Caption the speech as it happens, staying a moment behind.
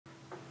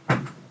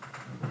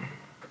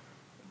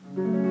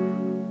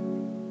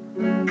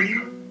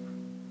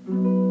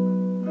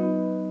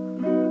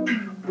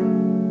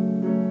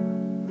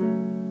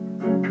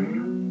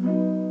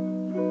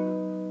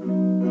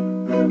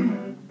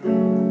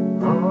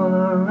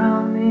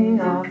around me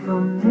are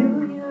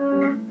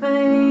familiar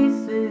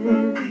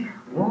faces,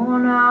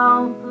 worn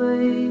out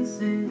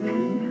places,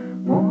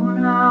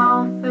 worn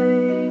out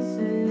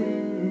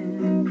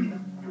faces,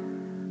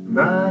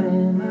 bright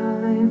and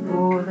early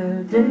for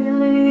their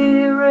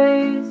daily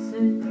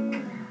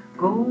races,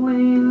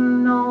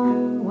 going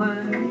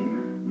nowhere,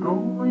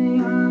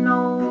 going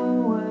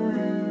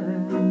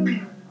nowhere.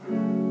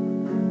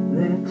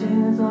 Their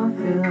tears are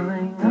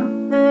filling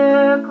up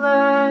their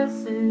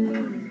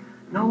glasses,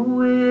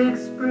 no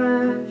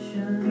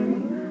expression,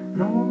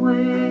 no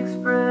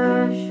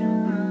expression.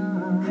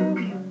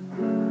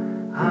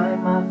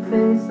 Hide my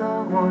face,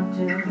 I want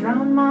to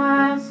drown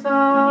my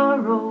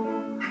sorrow.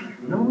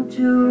 No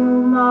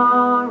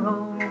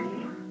tomorrow,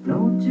 no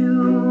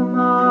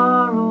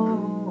tomorrow.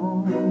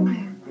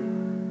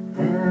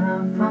 And I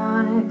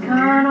find it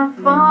kinda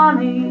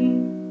funny,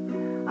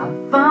 I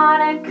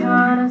find it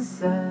kinda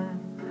sad.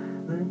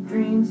 The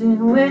dreams in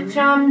which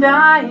I'm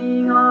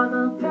dying are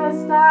the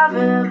best I've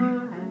ever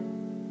had.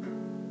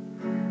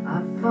 I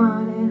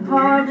find it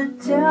hard to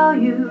tell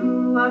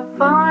you, I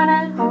find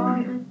it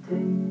hard to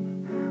take.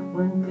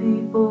 When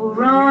people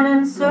run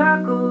in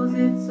circles,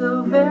 it's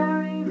a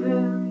very,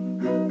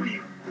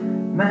 very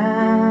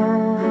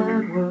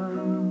mad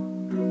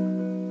world.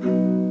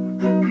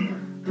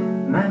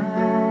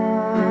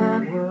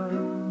 Mad world.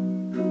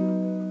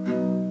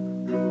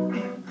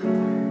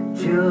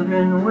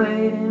 Children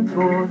waiting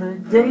for the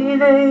day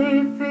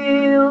they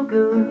feel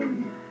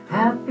good.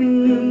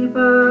 Happy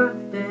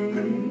birthday,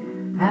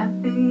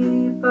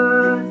 happy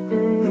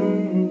birthday.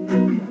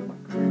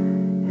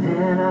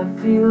 And I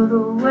feel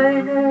the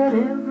way that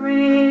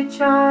every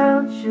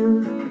child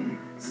should.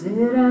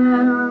 Sit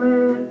and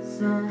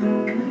listen,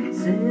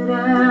 sit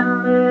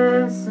and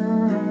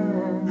listen.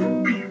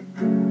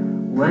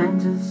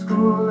 Went to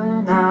school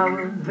and I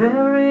was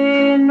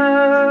very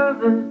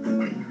nervous.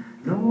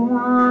 No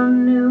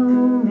one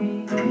knew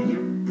me,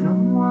 no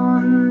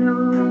one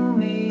knew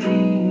me.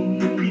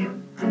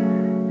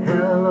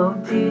 Hello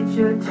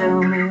teacher,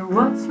 tell me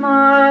what's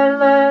my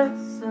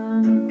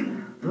lesson.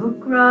 Look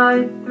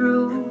right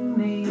through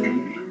me,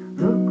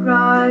 look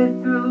right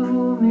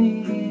through me.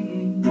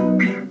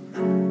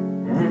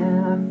 And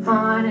I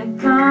find it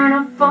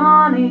kinda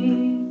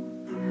funny,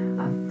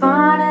 I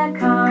find it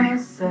kinda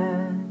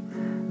sad.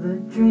 The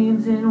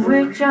dreams in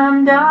which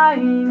I'm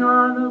dying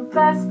are the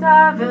best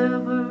I've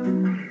ever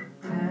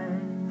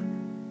had.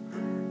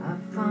 I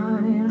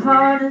find it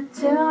hard to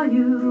tell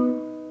you,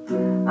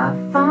 I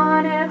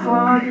find it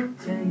hard to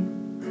take.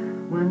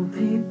 When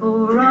people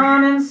run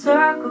in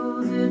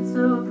circles, it's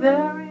a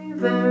very,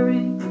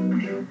 very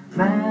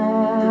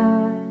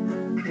mad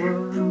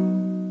world.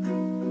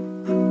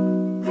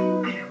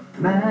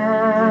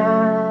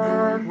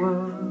 Mad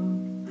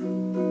world.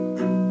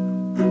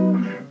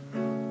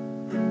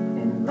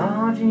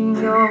 Enlarging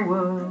your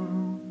world.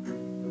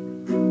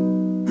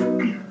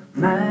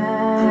 Mad